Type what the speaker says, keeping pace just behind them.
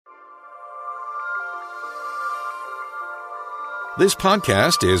This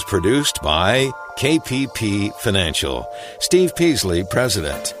podcast is produced by KPP Financial. Steve Peasley,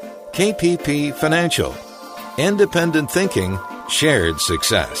 President. KPP Financial. Independent thinking, shared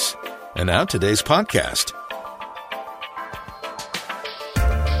success. And now today's podcast.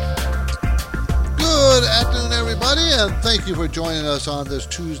 Good afternoon, everybody, and thank you for joining us on this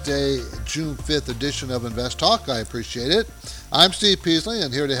Tuesday, June 5th edition of Invest Talk. I appreciate it. I'm Steve Peasley,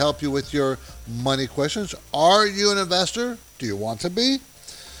 and here to help you with your money questions. Are you an investor? Do you want to be?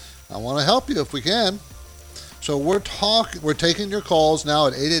 I want to help you if we can. So we're taking your calls now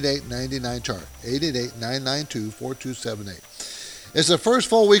at 888-99-CHART, 888-992-4278. It's the first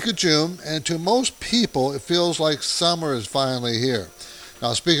full week of June, and to most people, it feels like summer is finally here.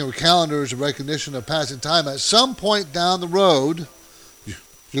 Now, speaking of calendars and recognition of passing time, at some point down the road,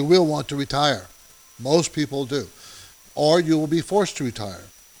 you will want to retire. Most people do. Or you will be forced to retire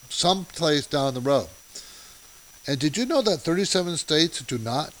someplace down the road. And did you know that 37 states do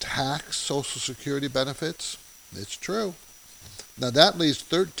not tax Social Security benefits? It's true. Now that leaves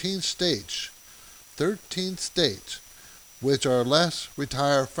 13 states which are less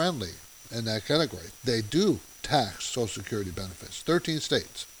retire friendly in that category. They do tax Social Security benefits. 13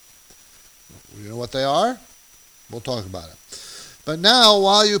 states. You know what they are? We'll talk about it. But now,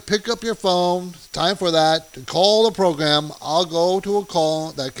 while you pick up your phone, time for that, to call the program. I'll go to a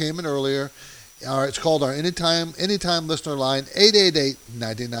call that came in earlier. It's called our Anytime Listener Line,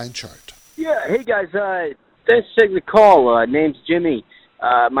 888-99-CHART. Yeah, hey guys, thanks for taking the call. Name's Jimmy.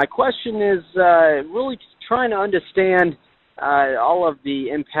 My question is really trying to understand all of the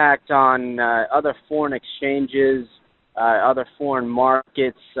impact on other foreign exchanges, other foreign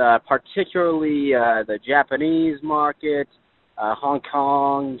markets, particularly the Japanese market, Hong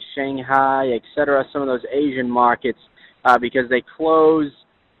Kong, Shanghai, etc., some of those Asian markets, because they close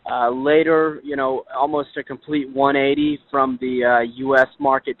later, almost a complete 180 from the U.S.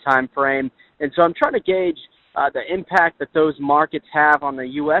 market time frame. And so I'm trying to gauge the impact that those markets have on the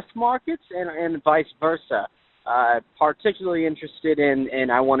U.S. markets and vice versa. Particularly interested in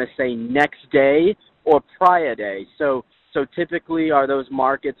I want to say next day or prior day. So typically, are those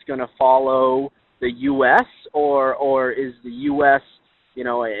markets going to follow the U.S. or is the U.S.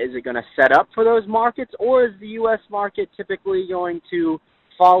 is it going to set up for those markets, or is the U.S. market typically going to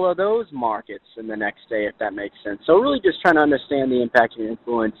follow those markets in the next day, if that makes sense? So really just trying to understand the impact and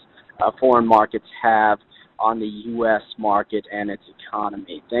influence foreign markets have on the U.S. market and its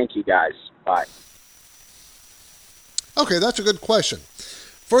economy. Thank you, guys. Bye. Okay, that's a good question.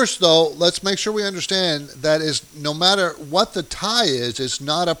 First, though, let's make sure we understand that is no matter what the tie is, it's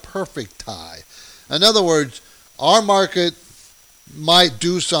not a perfect tie. In other words, our market might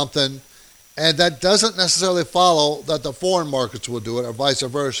do something, and that doesn't necessarily follow that the foreign markets will do it or vice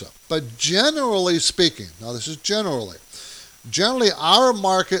versa. But generally speaking, now this is generally our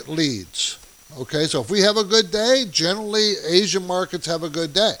market leads. Okay, so if we have a good day, generally Asian markets have a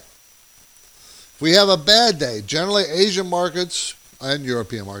good day. If we have a bad day, generally Asian markets, and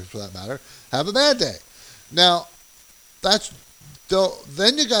European markets for that matter, have a bad day. Now,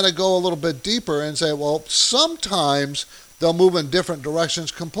 then you got to go a little bit deeper and say, well, sometimes they'll move in different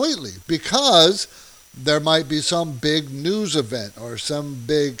directions completely because there might be some big news event or some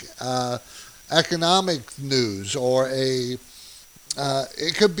big economic news or it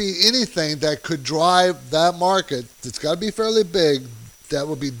could be anything that could drive that market. It's got to be fairly big. That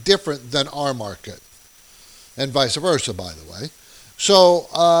will be different than our market, and vice versa, by the way. So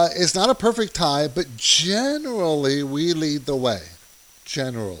it's not a perfect tie, but generally we lead the way.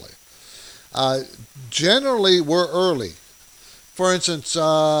 Generally, we're early. For instance,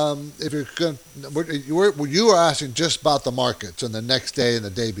 if you are asking just about the markets and the next day and the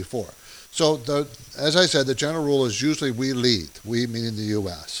day before. So as I said, the general rule is usually we lead. We meaning the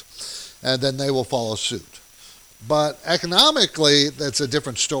U.S. and then they will follow suit. But economically, that's a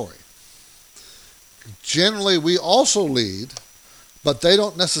different story. Generally, we also lead, but they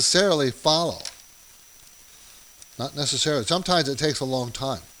don't necessarily follow. Not necessarily. Sometimes it takes a long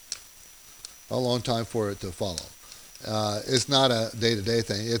time for it to follow. It's not a day-to-day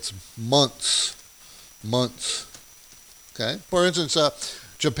thing. It's months. Okay? For instance,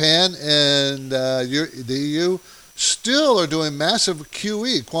 Japan and the EU still are doing massive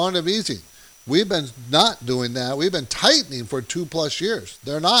QE, quantitative easing. We've been not doing that. We've been tightening for 2+ years.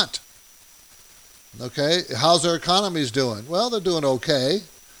 They're not. Okay? How's their economies doing? Well, they're doing okay.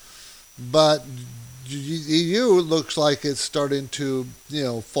 But EU looks like it's starting to,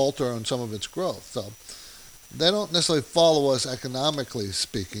 falter on some of its growth. So they don't necessarily follow us economically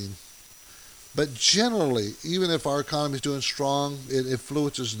speaking. But generally, even if our economy is doing strong, it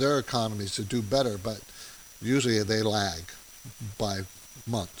influences their economies to do better. But usually they lag. by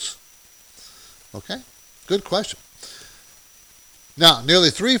months? Okay, good question. Now, nearly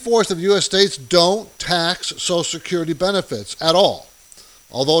 3/4 of U.S. states don't tax Social Security benefits at all,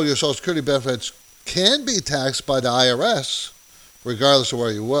 although your Social Security benefits can be taxed by the IRS, regardless of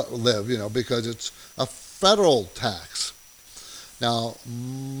where you live, because it's a federal tax. Now,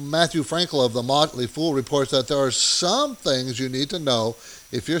 Matthew Frankel of the Motley Fool reports that there are some things you need to know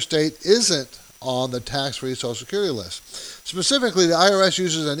if your state isn't on the tax-free Social Security list. Specifically, the IRS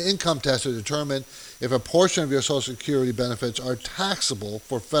uses an income test to determine if a portion of your Social Security benefits are taxable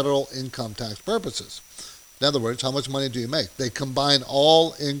for federal income tax purposes. In other words, how much money do you make? They combine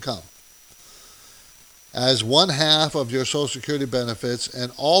all income as 1/2 of your Social Security benefits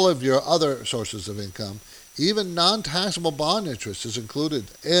and all of your other sources of income. Even non-taxable bond interest is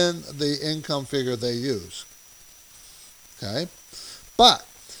included in the income figure they use. Okay? But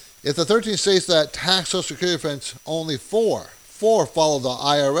if the 13 states that tax Social Security benefits, only four follow the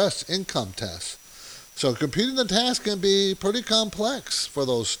IRS income test. So computing the tax can be pretty complex for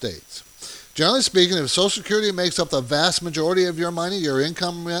those states. Generally speaking, if Social Security makes up the vast majority of your money, your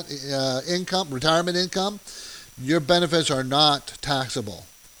retirement income, your benefits are not taxable.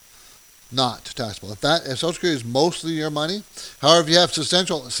 Not taxable. If Social Security is mostly your money, however, if you have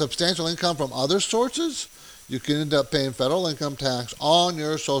substantial income from other sources, you can end up paying federal income tax on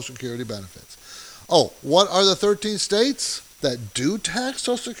your Social Security benefits. Oh, what are the 13 states that do tax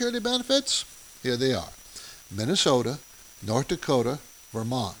Social Security benefits? Here they are: Minnesota, North Dakota,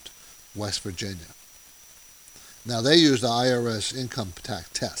 Vermont, West Virginia. Now, they use the IRS income tax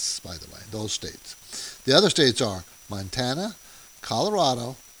tests, by the way, those states. The other states are Montana,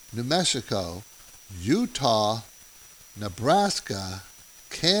 Colorado, New Mexico, Utah, Nebraska,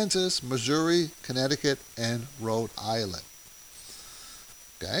 Kansas, Missouri, Connecticut, and Rhode Island.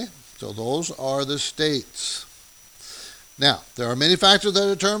 Okay, so those are the states. Now, there are many factors that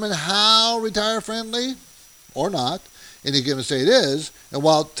determine how retire-friendly or not any given state is, and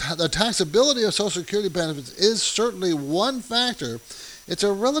while the taxability of Social Security benefits is certainly one factor, it's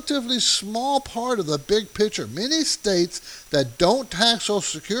a relatively small part of the big picture. Many states that don't tax Social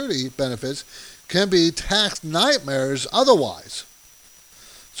Security benefits can be tax nightmares otherwise.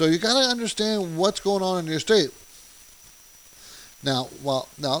 So you got to understand what's going on in your state. Now,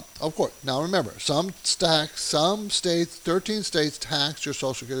 of course, remember, some states, 13 states tax your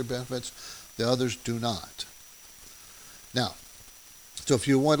Social Security benefits, the others do not. Now, so if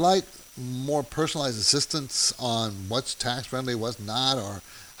you would like more personalized assistance on what's tax-friendly, what's not, or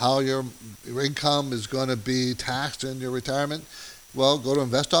how your income is going to be taxed in your retirement, well, go to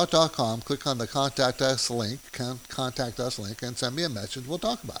investtalk.com, click on the Contact Us link, and send me a message. We'll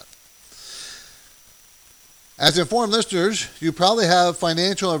talk about it. As informed listeners, you probably have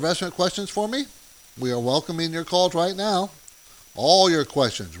financial investment questions for me. We are welcoming your calls right now. All your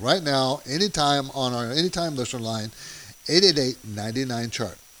questions right now, anytime on our Anytime listener line,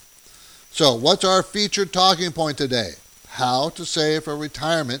 888-99-CHART. So what's our featured talking point today? How to save for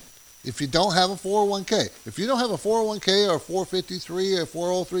retirement if you don't have a 401k. If you don't have a 401k or 453 or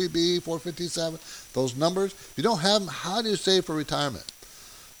 403b, 457, those numbers, if you don't have them, how do you save for retirement?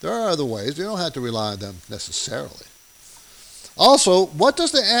 There are other ways. You don't have to rely on them necessarily. Also, what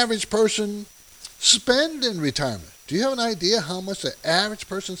does the average person spend in retirement? Do you have an idea how much the average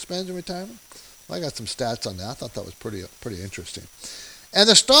person spends in retirement? Well, I got some stats on that. I thought that was pretty interesting. And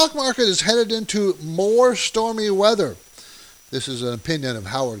the stock market is headed into more stormy weather. This is an opinion of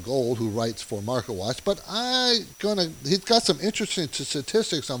Howard Gold, who writes for MarketWatch, but he's got some interesting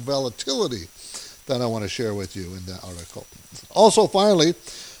statistics on volatility that I want to share with you in that article. Also, finally,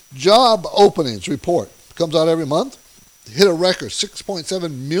 job openings report comes out every month. Hit a record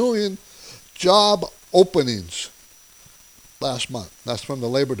 6.7 million job openings last month. That's from the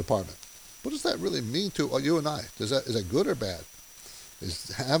Labor Department. What does that really mean to you and I? Is that good or bad?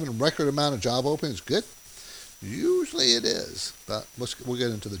 Is having a record amount of job openings good? Usually it is, but we'll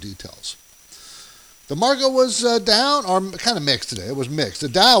get into the details. The market was down, or kind of mixed today. It was mixed. The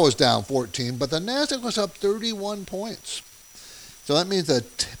Dow was down 14, but the Nasdaq was up 31 points. So that means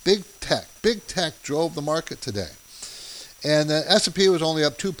that big tech drove the market today. And the S&P was only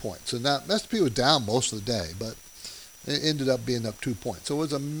up 2 points. And that S&P was down most of the day, but it ended up being up 2 points. So it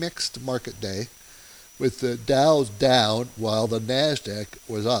was a mixed market day, with the Dow's down while the Nasdaq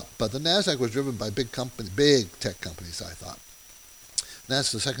was up. But the Nasdaq was driven by big tech companies, I thought. And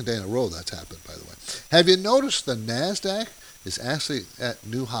that's the second day in a row that's happened, by the way. Have you noticed the Nasdaq is actually at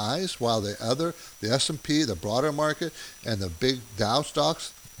new highs, while the S&P, the broader market, and the big Dow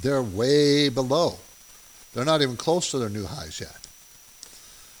stocks, they're way below. They're not even close to their new highs yet.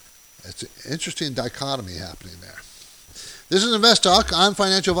 It's an interesting dichotomy happening there. This is Invest Talk. I'm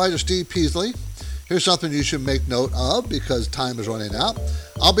financial advisor Steve Peasley. Here's something you should make note of because time is running out.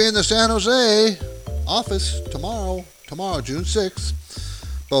 I'll be in the San Jose office tomorrow, June 6th.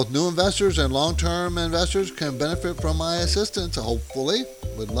 Both new investors and long-term investors can benefit from my assistance, hopefully.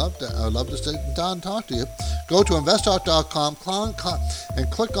 I'd love to sit down and talk to you. Go to investtalk.com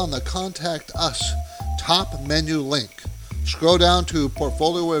and click on the Contact Us top menu link. Scroll down to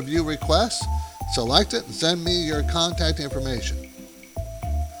Portfolio Review Requests, select it, and send me your contact information.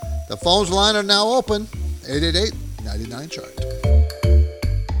 The phones line are now open, 888-99-CHART.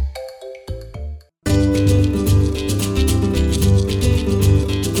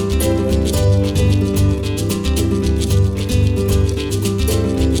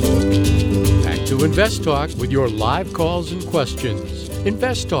 Back to Invest Talk with your live calls and questions.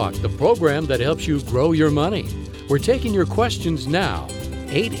 Invest Talk, the program that helps you grow your money. We're taking your questions now.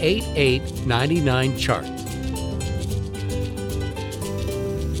 888-99-CHART.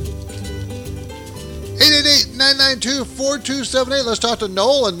 888-992-4278. Let's talk to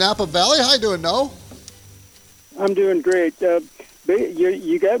Noel in Napa Valley. How you doing, Noel? I'm doing great. You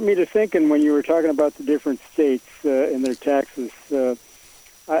got me to thinking when you were talking about the different states and their taxes.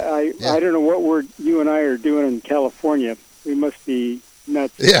 I don't know what you and I are doing in California. We must be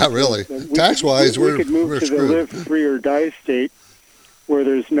nuts. Yeah, really. Tax-wise, we could move to screwed. the live free or die state where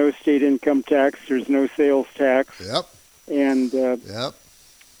there's no state income tax, there's no sales tax. Yep. And yep.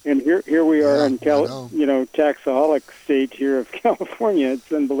 And here we are in taxaholic state here of California.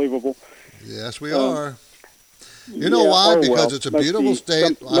 It's unbelievable. Yes, we are. You know why? Because it's a beautiful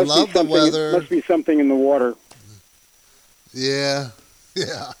state. I love the weather. Must be something in the water. Yeah.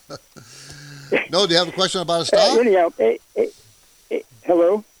 No, do you have a question about a stock? Anyhow,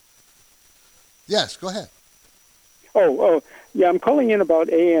 hello? Yes, go ahead. Oh, yeah, I'm calling in about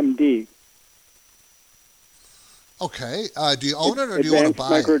AMD. Okay. Do you own it or do you want to buy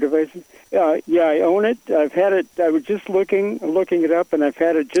Micro it? Devices. Yeah, I own it. I've had it. I was just looking it up, and I've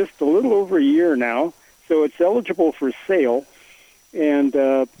had it just a little over a year now. So it's eligible for sale. And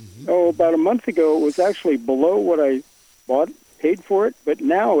about a month ago, it was actually below what I paid for it, but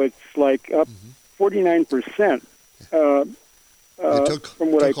now it's like up 49% from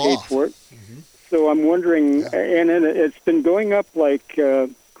what I paid for it. Mm-hmm. So I'm wondering, and it's been going up like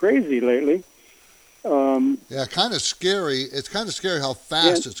crazy lately. Kind of scary. It's kind of scary how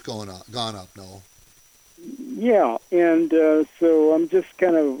fast it's gone up, Noel. Yeah, and so I'm just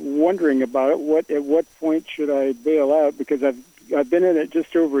kind of wondering about it. At what point should I bail out? Because I've been in it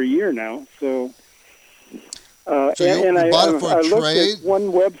just over a year now. So you bought it for a I trade? looked at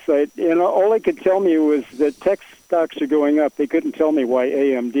one website, and all they could tell me was that tech stocks are going up. They couldn't tell me why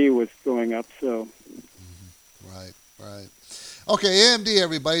AMD was going up. So, Right. Okay, AMD,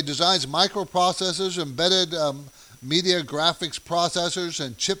 everybody, designs microprocessors, embedded media graphics processors,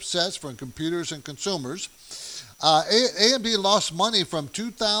 and chipsets for computers and consumers. AMD lost money from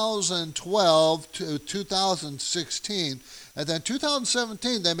 2012 to 2016, and then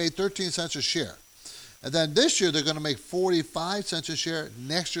 2017 they made 13 cents a share. And then this year they're going to make 45 cents a share.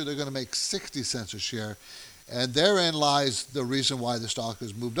 Next year they're going to make 60 cents a share. And therein lies the reason why the stock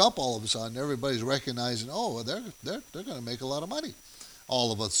has moved up all of a sudden. Everybody's recognizing, they're going to make a lot of money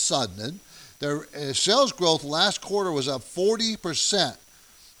all of a sudden. Their sales growth last quarter was up 40%.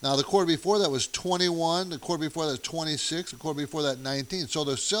 Now, the quarter before that was 21, the quarter before that was 26, the quarter before that 19. So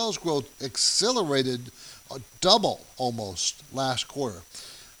their sales growth accelerated double almost last quarter.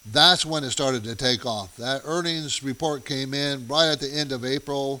 That's when it started to take off. That earnings report came in right at the end of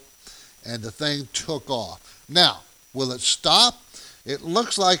April, and the thing took off. Now, will it stop? It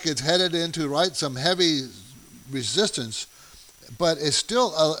looks like it's headed into some heavy resistance, but it's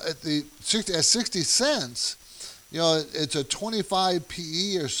still at 60 cents. It's a 25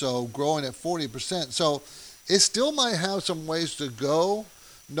 PE or so, growing at 40%. So it still might have some ways to go,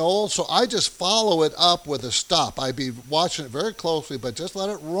 Noel. So I just follow it up with a stop. I'd be watching it very closely, but just let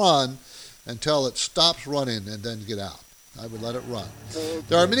it run until it stops running and then get out. I would let it run.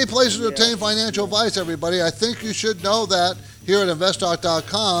 There are many places to obtain financial advice, everybody. I think you should know that here at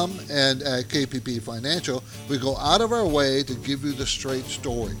InvestTalk.com and at KPP Financial, we go out of our way to give you the straight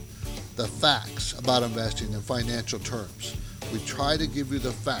story, the facts about investing in financial terms. We try to give you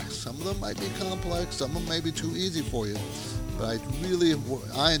the facts. Some of them might be complex, some of them may be too easy for you, but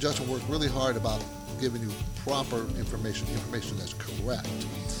I and Justin work really hard about giving you proper information that's correct.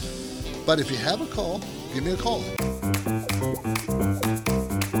 But if you have a call, give me a call.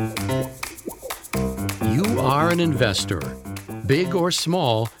 You are an investor. Big or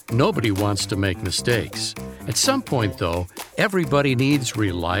small, nobody wants to make mistakes. At some point, though, everybody needs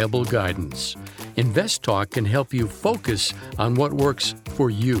reliable guidance. Invest Talk can help you focus on what works for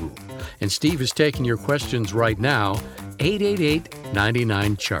you. And Steve is taking your questions right now,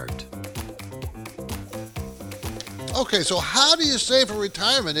 888-99-CHART. Okay, so how do you save for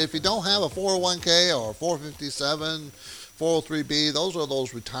retirement if you don't have a 401k or a 457, 403b? Those are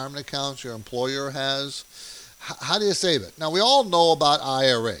those retirement accounts your employer has. How do you save it? Now, we all know about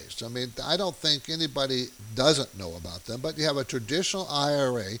IRAs. I mean, I don't think anybody doesn't know about them, but you have a traditional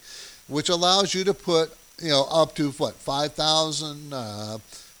IRA, which allows you to put, up to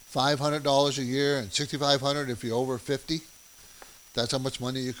 $5,500 a year and $6,500 if you're over 50. That's how much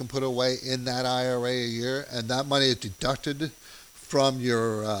money you can put away in that IRA a year, and that money is deducted from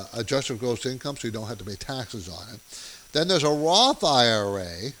your adjusted gross income, so you don't have to pay taxes on it. Then there's a Roth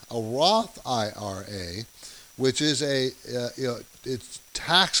IRA, which is it's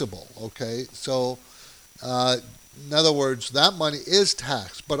taxable. Okay, so in other words, that money is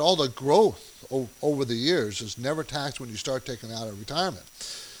taxed, but all the growth over the years is never taxed when you start taking out of retirement.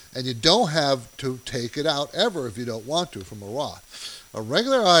 And you don't have to take it out ever if you don't want to from a Roth. A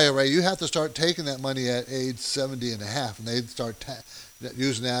regular IRA, you have to start taking that money at age 70 and a half, and they start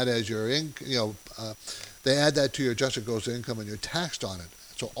using that as your they add that to your adjusted gross income, and you're taxed on it.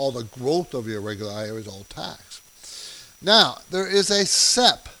 So all the growth of your regular IRA is all taxed. Now, there is a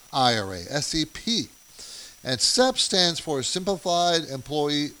SEP IRA, SEP, and SEP stands for Simplified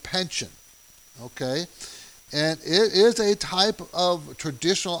Employee Pension. Okay? And it is a type of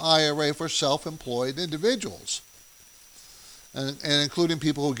traditional IRA for self-employed individuals, and including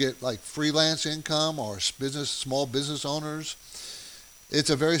people who get like freelance income or small business owners. It's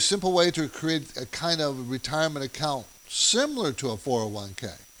a very simple way to create a kind of retirement account similar to a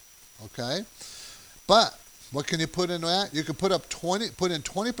 401k. Okay, but what can you put in that? You can put in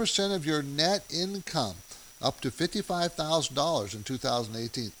 20% of your net income, up to $55,000 in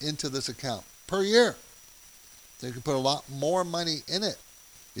 2018, into this account per year. So you can put a lot more money in it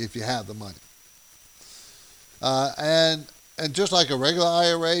if you have the money. And just like a regular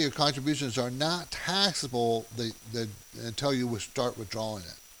IRA, your contributions are not taxable until you start withdrawing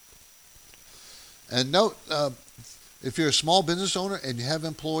it. And note, if you're a small business owner and you have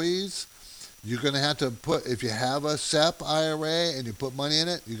employees, you're going to have to if you have a SEP IRA and you put money in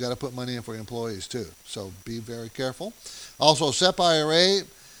it, you got to put money in for your employees too. So be very careful. Also, SEP IRA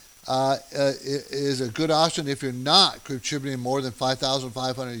is a good option if you're not contributing more than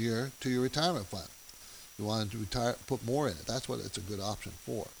 $5,500 a year to your retirement fund. You want to put more in it. That's what it's a good option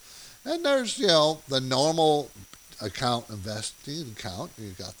for. And there's, the normal investing account.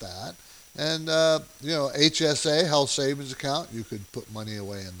 You got that. And, HSA, health savings account, you could put money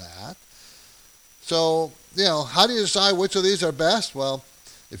away in that. So, how do you decide which of these are best? Well,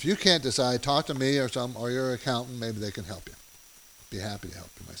 if you can't decide, talk to me or your accountant. Maybe they can help you. Be happy to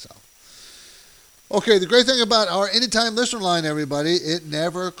help you myself. Okay, the great thing about our Anytime Listener line, everybody, it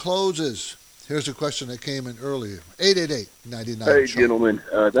never closes. Here's a question that came in earlier. 888-99. Hey, gentlemen.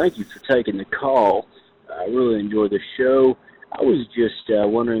 Thank you for taking the call. I really enjoy the show. I was just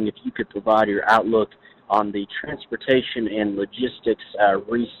wondering if you could provide your outlook on the transportation and logistics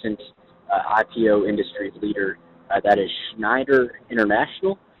recent IPO industry leader. That is Schneider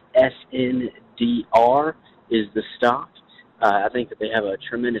International. SNDR is the stock. I think that they have a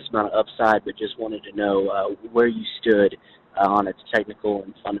tremendous amount of upside, but just wanted to know where you stood on its technical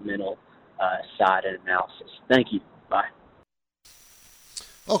and fundamental side and analysis. Thank you. Bye.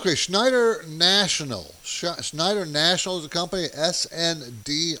 Okay, Schneider National. Schneider National is a company,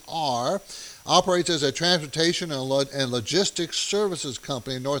 SNDR, operates as a transportation and logistics services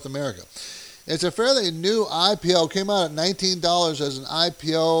company in North America. It's a fairly new IPO. Came out at $19 as an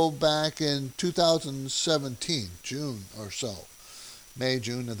IPO back in 2017, June or so, May,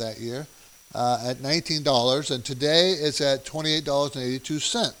 June of that year, at $19. And today it's at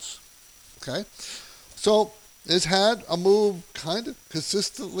 $28.82. Okay, so it's had a move kind of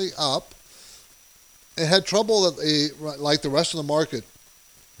consistently up. It had trouble like the rest of the market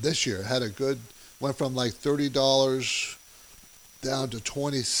this year. It had went from like $30 down to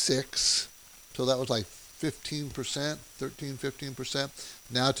 $26. So that was like 15%.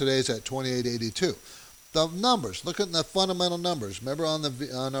 Now today's at $28.82. The numbers. Look at the fundamental numbers. Remember on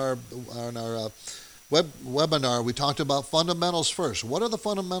our webinar we talked about fundamentals first. What do the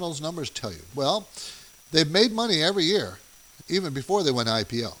fundamentals numbers tell you? Well, they've made money every year, even before they went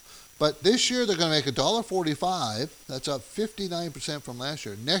IPO. But this year they're going to make $1.45. That's up 59% from last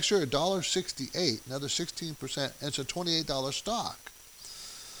year. Next year $1.68, another 16%. And it's a $28 stock.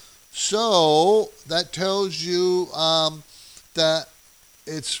 So that tells you that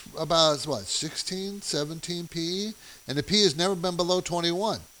it's about, 16, 17 P, and the P has never been below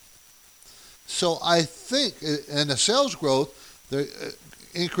 21. So I think, and the sales growth, they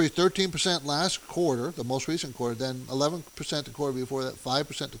increased 13% last quarter, the most recent quarter, then 11% the quarter before that,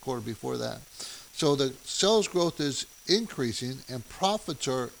 5% the quarter before that. So the sales growth is increasing and profits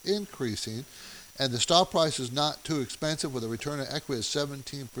are increasing, and the stock price is not too expensive with a return on equity of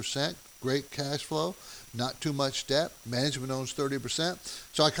 17%, great cash flow, not too much debt, management owns 30%,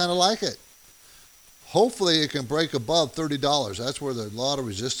 so I kind of like it. Hopefully it can break above $30. That's where the lot of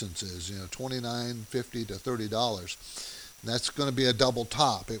resistance is, $29.50 to $30. And that's going to be a double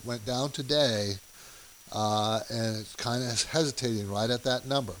top. It went down today, and it's kind of hesitating right at that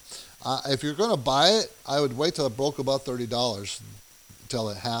number. If you're going to buy it, I would wait till it broke above $30 until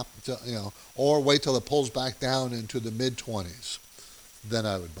it happens, or wait till it pulls back down into the mid-20s. Then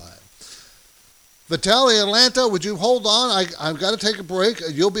I would buy it. Vitaly, Atlanta, would you hold on? I've got to take a break.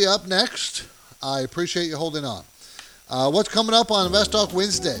 You'll be up next. I appreciate you holding on. What's coming up on Invest Talk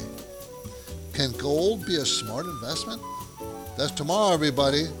Wednesday? Can gold be a smart investment? That's tomorrow,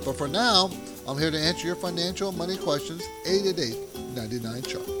 everybody. But for now, I'm here to answer your financial money questions.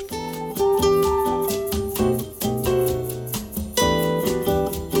 888-99-CHART.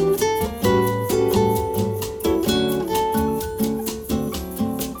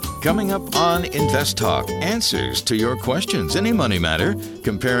 Coming up on Invest Talk, answers to your questions, any money matter,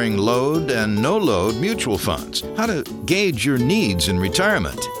 comparing load and no-load mutual funds, how to gauge your needs in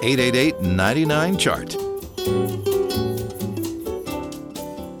retirement. 888-99-CHART.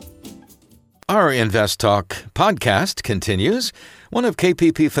 Our Invest Talk podcast continues. One of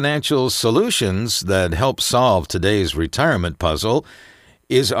KPP Financial's solutions that helps solve today's retirement puzzle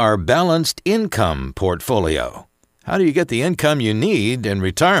is our balanced income portfolio. How do you get the income you need in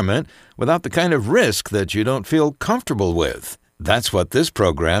retirement without the kind of risk that you don't feel comfortable with? That's what this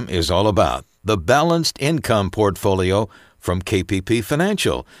program is all about, the Balanced Income Portfolio from KPP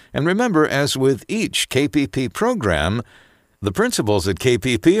Financial. And remember, as with each KPP program, the principals at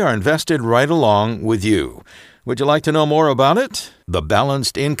KPP are invested right along with you. Would you like to know more about it? The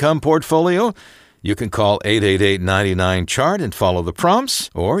Balanced Income Portfolio? You can call 888-99-CHART and follow the prompts,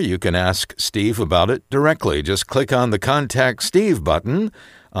 or you can ask Steve about it directly. Just click on the Contact Steve button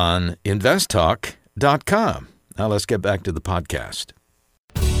on investtalk.com. Now let's get back to the podcast.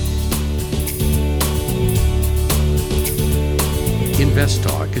 Invest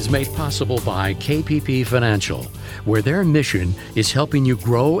Talk is made possible by KPP Financial, where their mission is helping you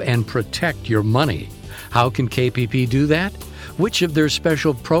grow and protect your money. How can KPP do that? Which of their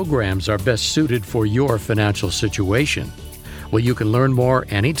special programs are best suited for your financial situation? Well, you can learn more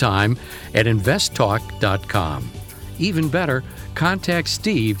anytime at investtalk.com. Even better, contact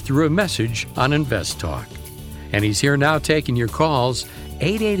Steve through a message on Invest Talk. And he's here now taking your calls,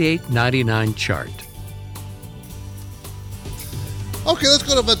 888-99-CHART. Okay, let's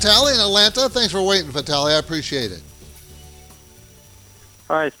go to Vitaly in Atlanta. Thanks for waiting, Vitaly. I appreciate it.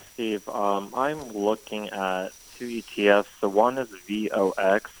 Hi, Steve. I'm looking at two ETFs. The one is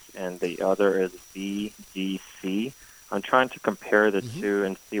VOX and the other is VDC. I'm trying to compare the two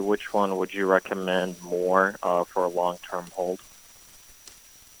and see which one would you recommend more for a long-term hold.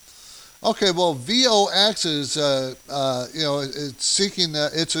 Okay, well, VOX is, it's seeking,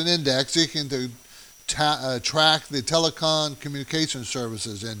 it's an index seeking to track the Telecom Communication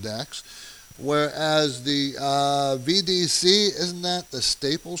Services Index, whereas the VDC, isn't that the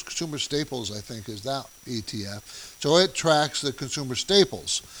staples? Consumer staples, I think, is that ETF. So it tracks the consumer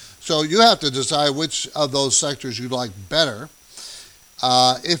staples. So you have to decide which of those sectors you like better.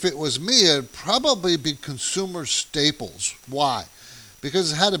 If it was me, it'd probably be consumer staples. Why?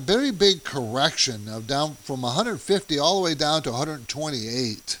 Because it had a very big correction of down from 150 all the way down to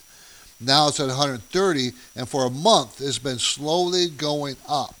 128. Now it's at 130, and for a month it's been slowly going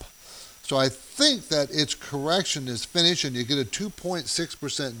up. So I think that its correction is finished, and you get a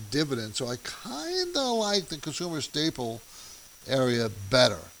 2.6% dividend. So I kind of like the consumer staple area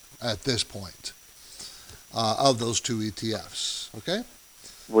better at this point of those two ETFs. Okay.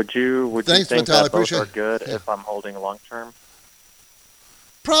 Would you Thanks, think Vitaly. that both are good if I'm holding long term?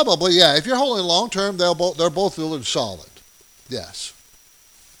 Probably, yeah. If you're holding long term, they're both really solid. Yes.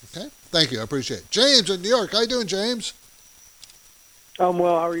 Okay. Thank you. I appreciate it. James in New York. How you doing, James? I'm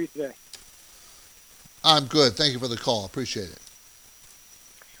well. How are you today? I'm good. Thank you for the call. Appreciate it.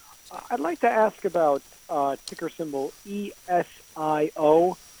 I'd like to ask about ticker symbol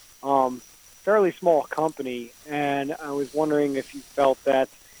ESIO. Fairly small company, and I was wondering if you felt that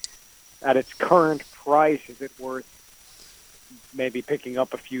at its current price, is it worth maybe picking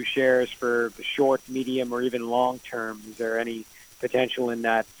up a few shares for the short, medium, or even long term? Is there any potential in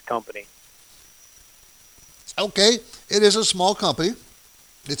that company? Okay. It is a small company.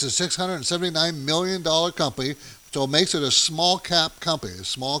 It's a $679 million company, so it makes it a small cap company, a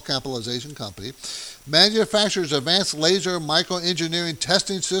small capitalization company. Manufactures advanced laser microengineering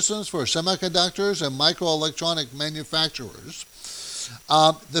testing systems for semiconductors and microelectronic manufacturers.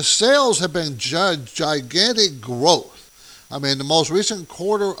 The sales have been gigantic growth. I mean, the most recent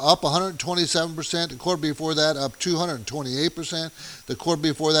quarter up 127%, the quarter before that up 228%, the quarter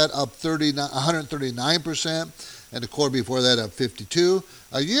before that up 139%, and the quarter before that up 52%.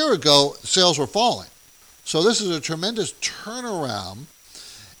 A year ago, sales were falling. So this is a tremendous turnaround,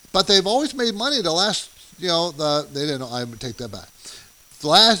 but they've always made money the last, they didn't, I would take that back.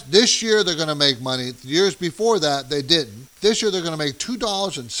 This year they're going to make money. The years before that, they didn't. This year they're going to make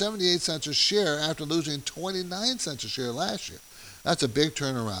 $2.78 a share after losing 29 cents a share last year. That's a big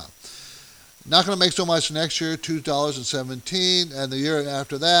turnaround. Not going to make so much next year, $2.17, and the year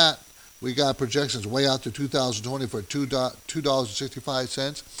after that, we got projections way out to 2020 for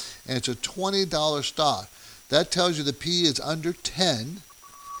 $2.65, and it's a $20 stock. That tells you the P is under 10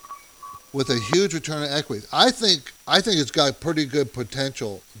 with a huge return on equity. I think it's got pretty good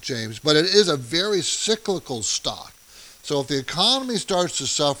potential, James, but it is a very cyclical stock. So if the economy starts to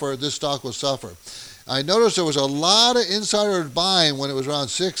suffer, this stock will suffer. I noticed there was a lot of insider buying when it was around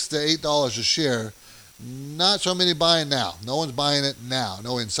 $6 to $8 a share. Not so many buying now. No one's buying it now.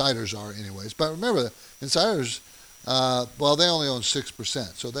 No insiders are anyways. But remember, insiders, they only own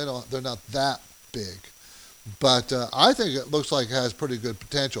 6%, so they're not that big. But I think it looks like it has pretty good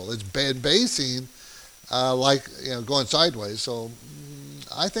potential. It's been basing going sideways, so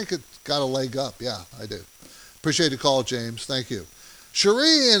I think it's got a leg up. Yeah, I do. Appreciate the call, James. Thank you.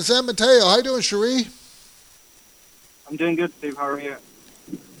 Cherie in San Mateo. How you doing, Cherie? I'm doing good, Steve. How are you?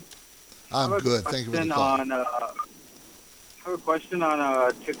 I'm good. Thank you for the call. I have a question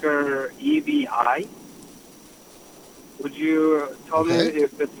on ticker EVI. Would you tell me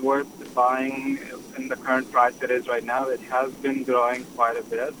if it's worth buying in the current price it is right now? It has been growing quite a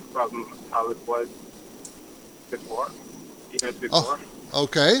bit from how it was before, years before.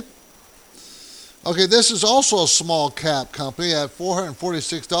 Okay, this is also a small cap company at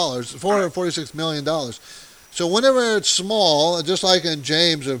 $446 million. So whenever it's small, just like in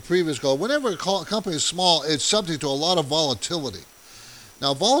James' previous call, whenever a company is small, it's subject to a lot of volatility.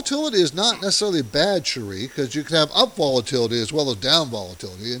 Now, volatility is not necessarily bad, Cherie, because you can have up volatility as well as down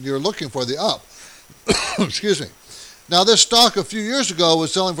volatility, and you're looking for the up. Excuse me. Now, this stock a few years ago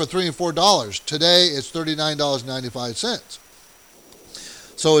was selling for $3 and $4. Today, it's $39.95.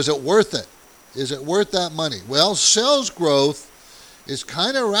 So is it worth it? Is it worth that money? Well, sales growth is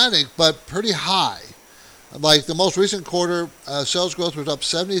kind of erratic, but pretty high. Like the most recent quarter, sales growth was up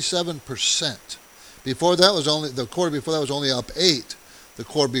 77%. Before that the quarter before that was only up 8%. The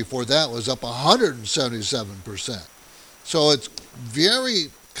quarter before that was up 177%. So it's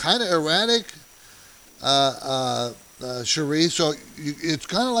very kind of erratic, Cherie. So it's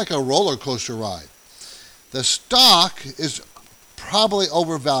kind of like a roller coaster ride. The stock is probably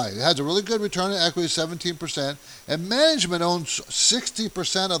overvalued. It has a really good return on equity, 17%, and management owns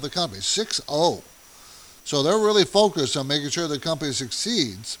 60% of the company, 60. So they're really focused on making sure the company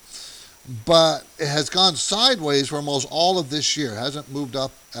succeeds. But it has gone sideways for almost all of this year. It hasn't moved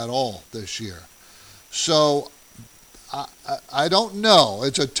up at all this year. So I don't know.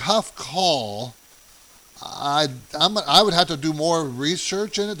 It's a tough call. I would have to do more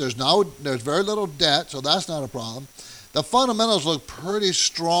research in it. There's very little debt, so that's not a problem. The fundamentals look pretty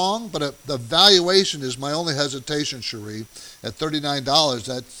strong, but the valuation is my only hesitation, Cherie. At $39,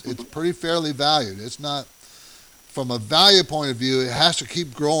 it's pretty fairly valued. It's not, from a value point of view, it has to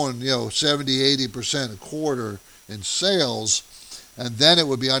keep growing, 70-80% a quarter in sales, and then it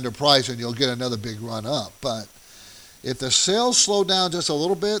would be underpriced and you'll get another big run up. But if the sales slow down just a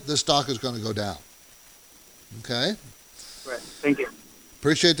little bit, this stock is going to go down. Okay? Right. Thank you.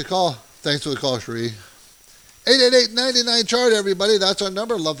 Appreciate the call. Thanks for the call, Cherie. 888-99-CHART, everybody. That's our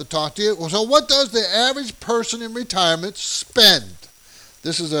number. Love to talk to you. So what does the average person in retirement spend?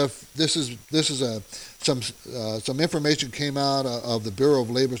 Some information came out of the Bureau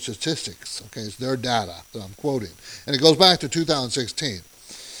of Labor Statistics. Okay, it's their data that I'm quoting. And it goes back to 2016.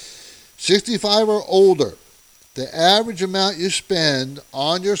 65 or older, the average amount you spend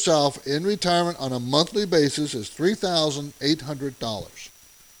on yourself in retirement on a monthly basis is $3,800.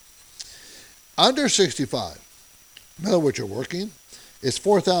 Under 65, in other words, you're working, it's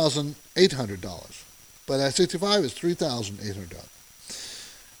 $4,800. But at 65, it's $3,800.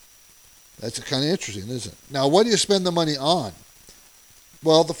 That's kind of interesting, isn't it? Now, what do you spend the money on?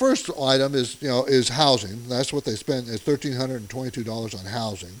 Well, the first item is housing. That's what they spend. It's $1,322 on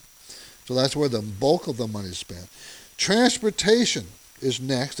housing. So that's where the bulk of the money is spent. Transportation, is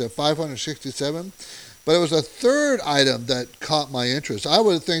next at 567. But it was a third item that caught my interest. I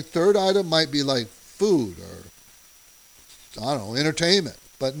would think third item might be like food or, I don't know, entertainment.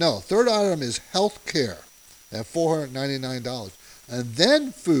 But no, third item is health care at $499. And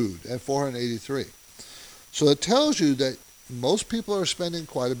then food at $483. So it tells you that most people are spending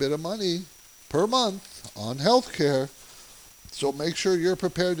quite a bit of money per month on health care. So make sure you're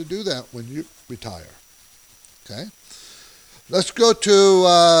prepared to do that when you retire. Okay? Let's go to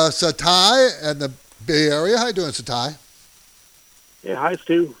Satai and the Bay Area. How you doing, Satai? Yeah, hi,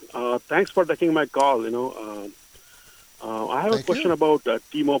 Steve. Thanks for taking my call. I have a question about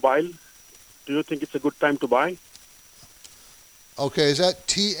T-Mobile. Do you think it's a good time to buy? Okay, is that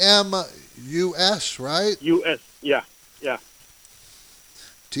TMUS, right? US, yeah.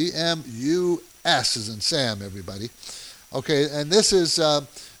 TMUS is in Sam, everybody. Okay, and this is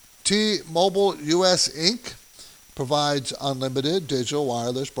T-Mobile US Inc. provides unlimited digital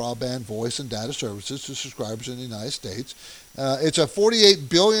wireless broadband voice and data services to subscribers in the United States. It's a $48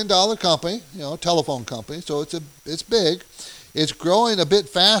 billion company, telephone company, so it's big. It's growing a bit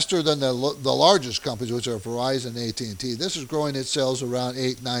faster than the largest companies, which are Verizon and AT&T. This is growing its sales around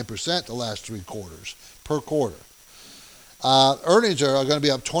 8-9% the last 3 quarters per quarter. Earnings are going to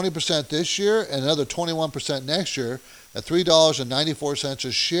be up 20% this year and another 21% next year at $3.94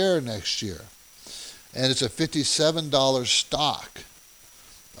 a share next year. And it's a $57 stock.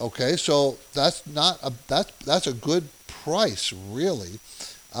 Okay, so that's a good price, really.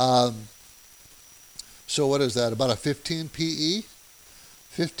 So what is that? About a 15 PE?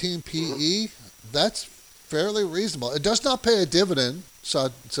 15 PE? That's fairly reasonable. It does not pay a dividend,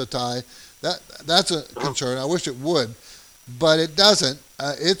 Satai. That's a concern. I wish it would, but it doesn't.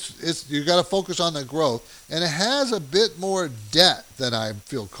 It's you got to focus on the growth, and it has a bit more debt than I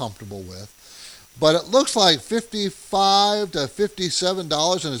feel comfortable with. But it looks like $55 to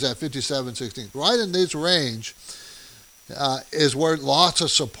 $57, and is at $57.16. Right in this range is where lots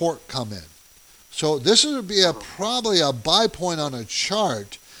of support come in. So this would be probably a buy point on a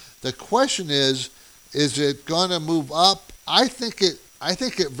chart. The question is it going to move up? I think it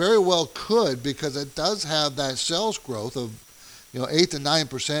very well could, because it does have that sales growth of 8 to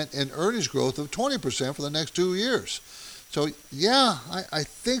 9% and earnings growth of 20% for the next 2 years. So yeah, I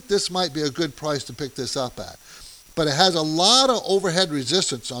think this might be a good price to pick this up at. But it has a lot of overhead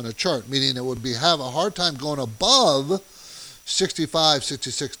resistance on a chart, meaning it would have a hard time going above $65,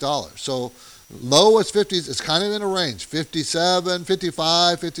 $66. So low is 50, it's kind of in a range, 57,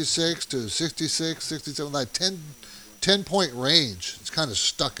 55, 56 to 66, 67, like 10-point range. It's kind of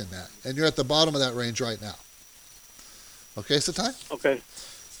stuck in that. And you're at the bottom of that range right now. Okay, Satai? Okay.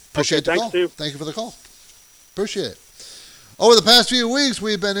 Appreciate the call. Steve. Thank you for the call. Appreciate it. Over the past few weeks,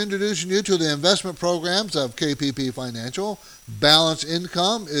 we've been introducing you to the investment programs of KPP Financial. Balanced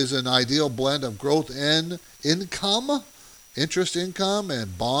Income is an ideal blend of growth and income, interest income,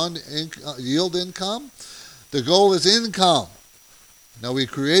 and bond yield income. The goal is income. Now, we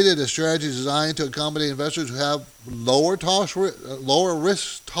created a strategy designed to accommodate investors who have lower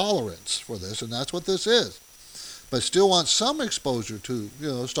risk tolerance for this, and that's what this is, but still want some exposure to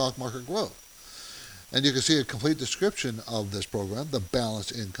stock market growth. And you can see a complete description of this program, the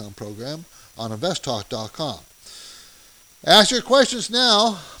Balanced Income Program, on investtalk.com. Ask your questions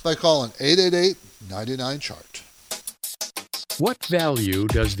now by calling 888-99-CHART. What value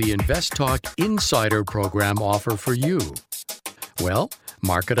does the InvestTalk Insider program offer for you? Well,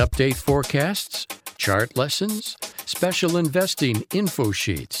 market update forecasts, chart lessons, special investing info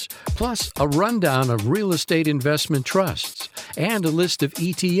sheets, plus a rundown of real estate investment trusts, and a list of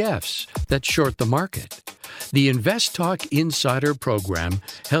ETFs that short the market. The InvestTalk Insider program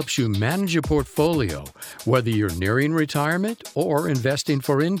helps you manage a portfolio, whether you're nearing retirement or investing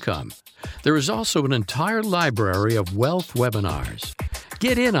for income. There is also an entire library of wealth webinars.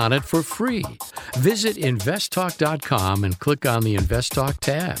 Get in on it for free. Visit investtalk.com and click on the InvestTalk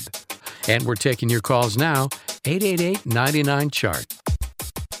tab. And we're taking your calls now, 888-99-CHART.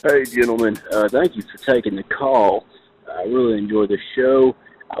 Hey, gentlemen. Thank you for taking the call. I really enjoy the show.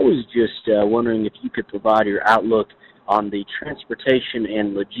 I was just wondering if you could provide your outlook on the transportation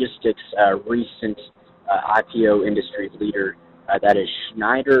and logistics recent IPO industry leader. That is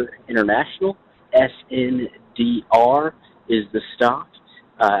Schneider International. SNDR is the stock.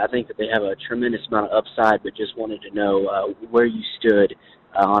 I think that they have a tremendous amount of upside, but just wanted to know where you stood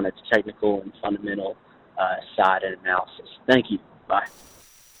on its technical and fundamental side and analysis. Thank you. Bye.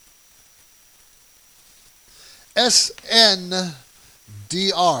 SNDR.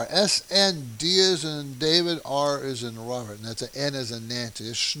 SND is in David, R is in Robert, and that's an N as in Nancy.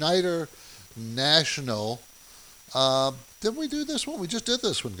 It's Schneider National. Didn't we do this one? We just did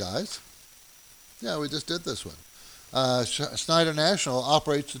this one, guys. Yeah, we just did this one. Schneider National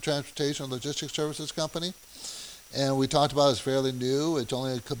operates the Transportation and Logistics Services Company, and we talked about it's fairly new. It's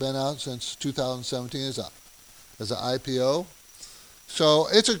only been out since 2017 as an IPO. So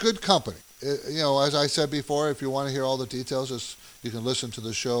it's a good company. As I said before, if you want to hear all the details, you can listen to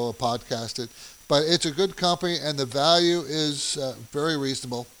the show or podcast it. But it's a good company, and the value is very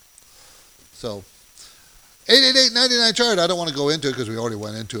reasonable. So 888-99-CHART. I don't want to go into it because we already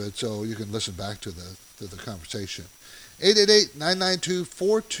went into it, so you can listen back to the conversation.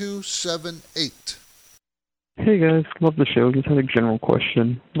 888-992-4278. Hey guys, love the show. Just had a general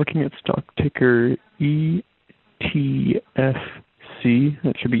question. Looking at stock ticker ETFC,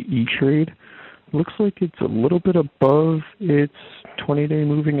 that should be E-Trade. Looks like it's a little bit above its 20-day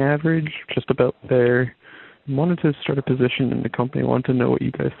moving average, just about there. Wanted to start a position in the company. Wanted to know what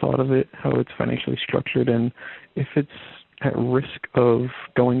you guys thought of it, how it's financially structured, and if it's at risk of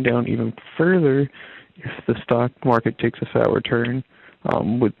going down even further if the stock market takes a sour turn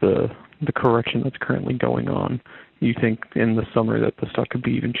with the correction that's currently going on. You think in the summer that the stock could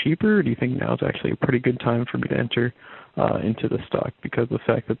be even cheaper, or do you think now is actually a pretty good time for me to enter into the stock because of the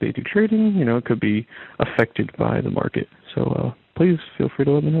fact that they do trading, it could be affected by the market? So please feel free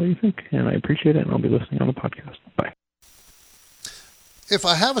to let me know what you think, and I appreciate it, and I'll be listening on the podcast. Bye. If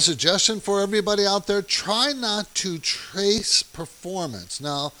I have a suggestion for everybody out there, try not to trace performance.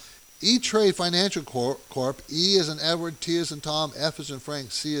 Now, E-Trade Financial Corp, E as in Edward, T as in Tom, F as in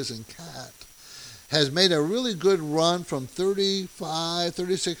Frank, C as in Cat, has made a really good run from $35,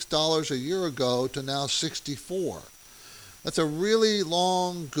 $36 a year ago to now $64. That's a really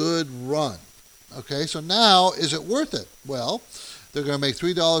long, good run. Okay, so now, is it worth it? Well, they're going to make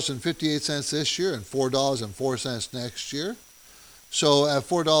 $3.58 this year and $4.04 next year. So at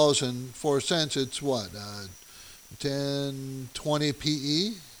 $4.04, it's what? 10, 20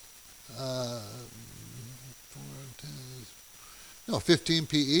 PE? 15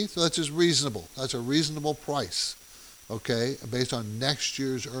 PE. So that's just reasonable. That's a reasonable price, okay, based on next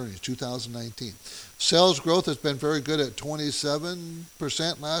year's earnings, 2019. Sales growth has been very good at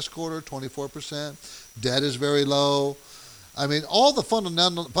 27% last quarter, 24%. Debt is very low. I mean, all the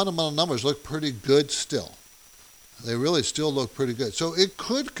fundamental numbers look pretty good still. They really still look pretty good. So it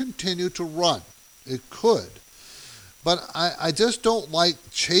could continue to run. It could. But I just don't like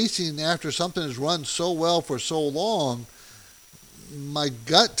chasing after something has run so well for so long. My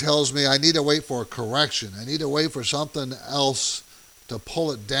gut tells me I need to wait for a correction. I need to wait for something else to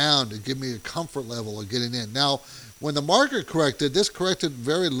pull it down to give me a comfort level of getting in. Now, when the market corrected, this corrected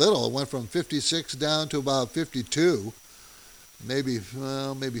very little. It went from 56 down to about 52, maybe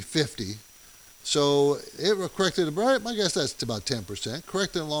 50. So it corrected, right? I guess that's about 10%,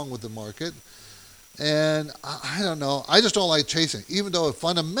 corrected along with the market. And I don't know. I just don't like chasing, even though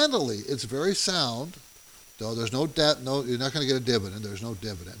fundamentally it's very sound. Though there's no debt, you're not going to get a dividend. There's no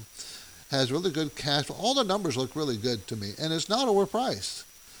dividend. Has really good cash flow. All the numbers look really good to me, and it's not overpriced.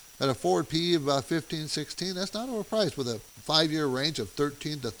 At a forward PE of about 15, 16, that's not overpriced with a 5-year range of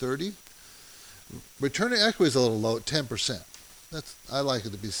 13 to 30. Return on equity is a little low at 10%. I like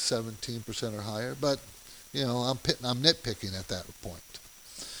it to be 17% or higher, but I'm nitpicking at that point.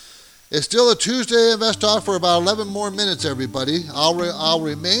 It's still a Tuesday Invest Talk for about 11 more minutes, everybody. I'll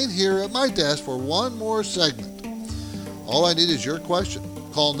remain here at my desk for one more segment. All I need is your question.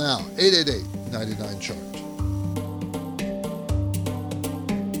 Call now, 888-99-CHART.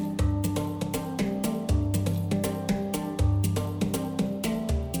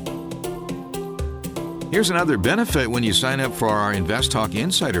 Here's another benefit when you sign up for our Invest Talk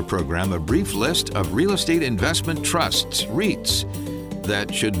Insider program, a brief list of real estate investment trusts, REITs,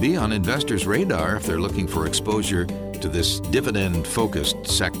 that should be on investors' radar if they're looking for exposure to this dividend-focused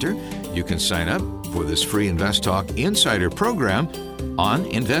sector. You can sign up for this free Invest Talk Insider program on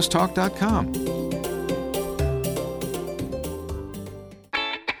investtalk.com.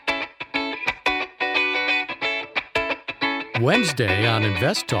 Wednesday on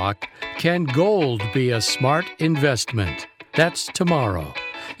Invest Talk, can gold be a smart investment? That's tomorrow.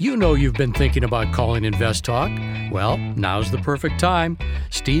 You know you've been thinking about calling Invest Talk. Well, now's the perfect time.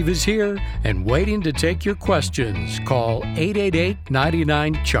 Steve is here and waiting to take your questions. Call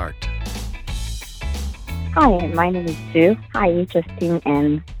 888-99-CHART. Hi, my name is Sue. Hi, Justine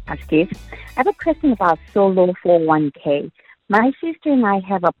and Steve. I have a question about solo 401k. My sister and I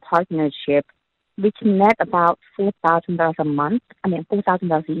have a partnership which net about $4,000 a month.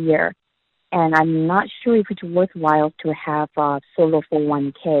 $4,000 a year. And I'm not sure if it's worthwhile to have a solo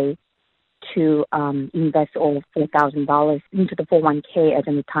 401k to invest all $4,000 into the 401k as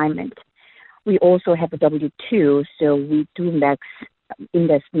a retirement. We also have a W-2, so we do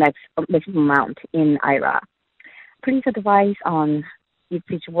maximum amount in IRA. Please advise on if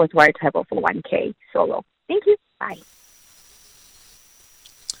it's worthwhile to have a 401k solo. Thank you. Bye.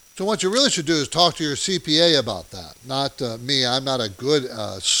 So what you really should do is talk to your CPA about that, not me. I'm not a good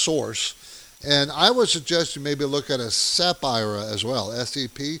source. And I would suggest you maybe look at a SEP IRA as well,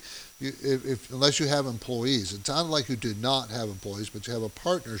 SEP, unless you have employees. It sounded like you do not have employees, but you have a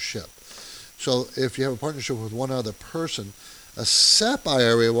partnership. So if you have a partnership with one other person, a SEP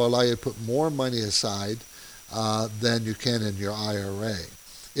IRA will allow you to put more money aside than you can in your IRA,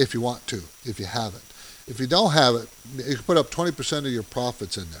 if you want to, if you have it. If you don't have it, you can put up 20% of your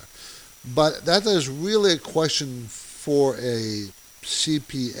profits in there. But that is really a question for a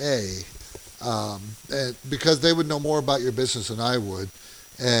CPA because they would know more about your business than I would.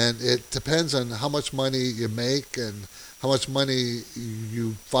 And it depends on how much money you make and how much money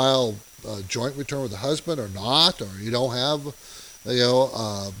you file a joint return with the husband or not, or you don't have,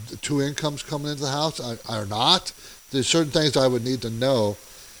 two incomes coming into the house or not. There's certain things I would need to know.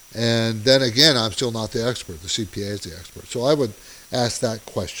 And then again, I'm still not the expert. The CPA is the expert. So I would ask that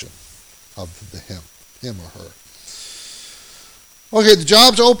question of him or her. Okay, the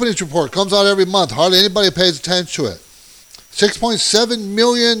jobs openings report comes out every month. Hardly anybody pays attention to it. 6.7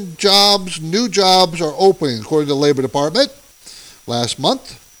 million jobs, new jobs are opening, according to the Labor Department, last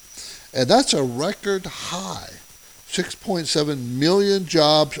month. And that's a record high. 6.7 million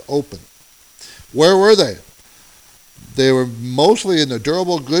jobs open. Where were they? They were mostly in the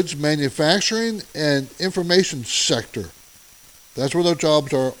durable goods manufacturing and information sector. That's where those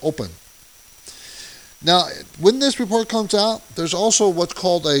jobs are open. Now, when this report comes out, there's also what's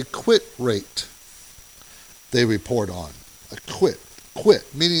called a quit rate they report on. A quit,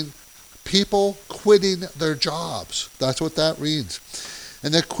 meaning people quitting their jobs. That's what that means.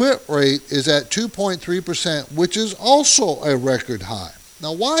 And the quit rate is at 2.3%, which is also a record high.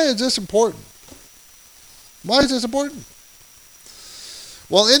 Now, why is this important? Why is this important?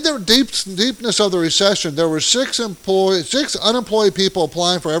 Well, in the deepness of the recession, there were six unemployed people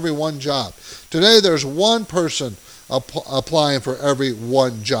applying for every one job. Today, there's one person applying for every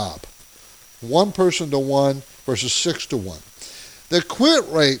one job. 1 person to 1 versus 6 to 1. The quit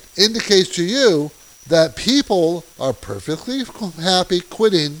rate indicates to you that people are perfectly happy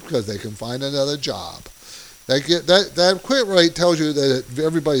quitting because they can find another job. That quit rate tells you that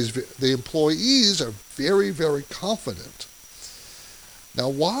the employees are very, very confident. Now,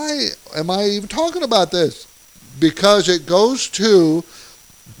 why am I even talking about this? Because it goes to,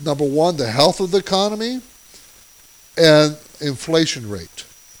 number one, the health of the economy and inflation rate.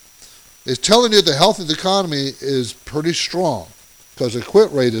 It's telling you the health of the economy is pretty strong because the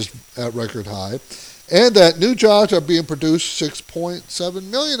quit rate is at record high and that new jobs are being produced, 6.7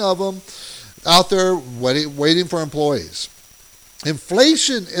 million of them, out there waiting for employees.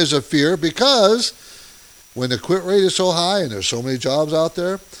 Inflation is a fear because when the quit rate is so high and there's so many jobs out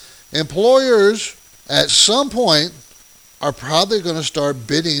there, employers at some point are probably going to start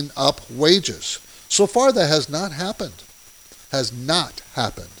bidding up wages. So far, that has not happened.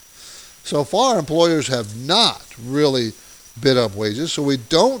 So far, employers have not really bid up wages, so we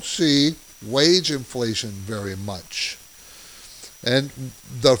don't see wage inflation very much. And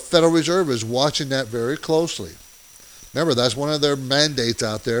the Federal Reserve is watching that very closely. Remember, that's one of their mandates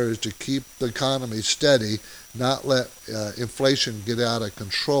out there is to keep the economy steady, not let inflation get out of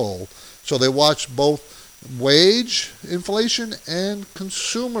control. So they watch both wage inflation and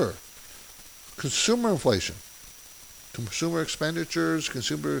consumer inflation. Consumer expenditures, the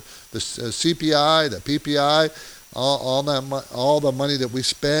CPI, the PPI, all the money that we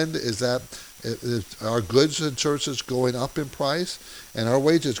spend, is our goods and services going up in price and our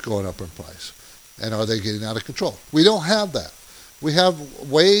wages going up in price? And are they getting out of control? We don't have that. We have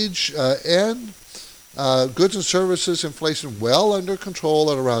wage and goods and services inflation well under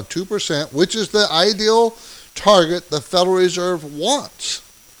control at around 2%, which is the ideal target the Federal Reserve wants.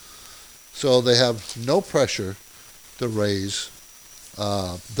 So they have no pressure to raise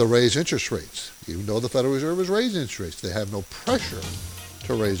interest rates. Even though the Federal Reserve is raising interest rates, they have no pressure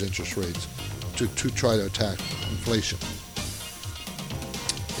to raise interest rates to try to attack inflation.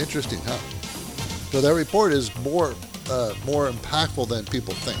 Interesting, huh? So that report is more impactful than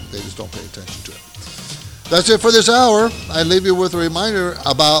people think. They just don't pay attention to it. That's it for this hour. I leave you with a reminder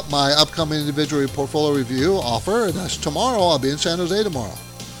about my upcoming individual portfolio review offer, and that's tomorrow. I'll be in San Jose tomorrow,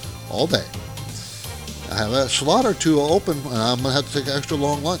 all day. I have a slot or two open, and I'm going to have to take an extra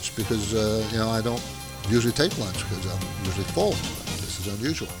long lunch because, I don't usually take lunch because I'm usually full. This is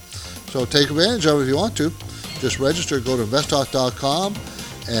unusual. So take advantage of it if you want to. Just register, go to investtalk.com,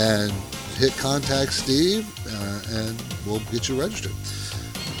 and hit contact Steve, and we'll get you registered.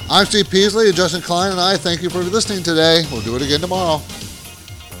 I'm Steve Peasley, and Justin Klein and I thank you for listening today. We'll do it again tomorrow.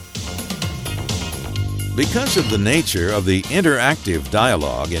 Because of the nature of the interactive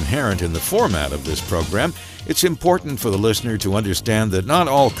dialogue inherent in the format of this program, it's important for the listener to understand that not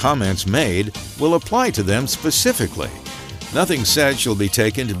all comments made will apply to them specifically. Nothing said shall be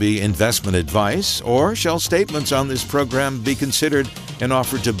taken to be investment advice, or shall statements on this program be considered an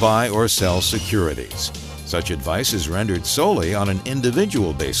offer to buy or sell securities. Such advice is rendered solely on an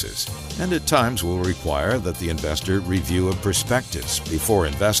individual basis, and at times will require that the investor review a prospectus before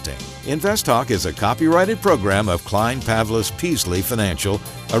investing. InvestTalk is a copyrighted program of Klein Pavlis Peasley Financial,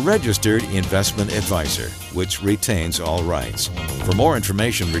 a registered investment advisor, which retains all rights. For more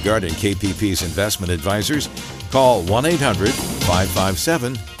information regarding KPP's investment advisors, call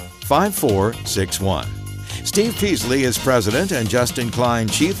 1-800-557-5461. Steve Peasley is President and Justin Klein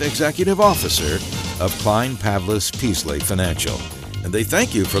Chief Executive Officer of Klein Pavlis Peasley Financial. And they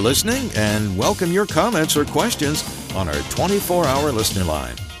thank you for listening and welcome your comments or questions on our 24-hour listener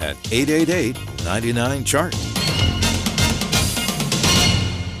line at 888-99-CHART.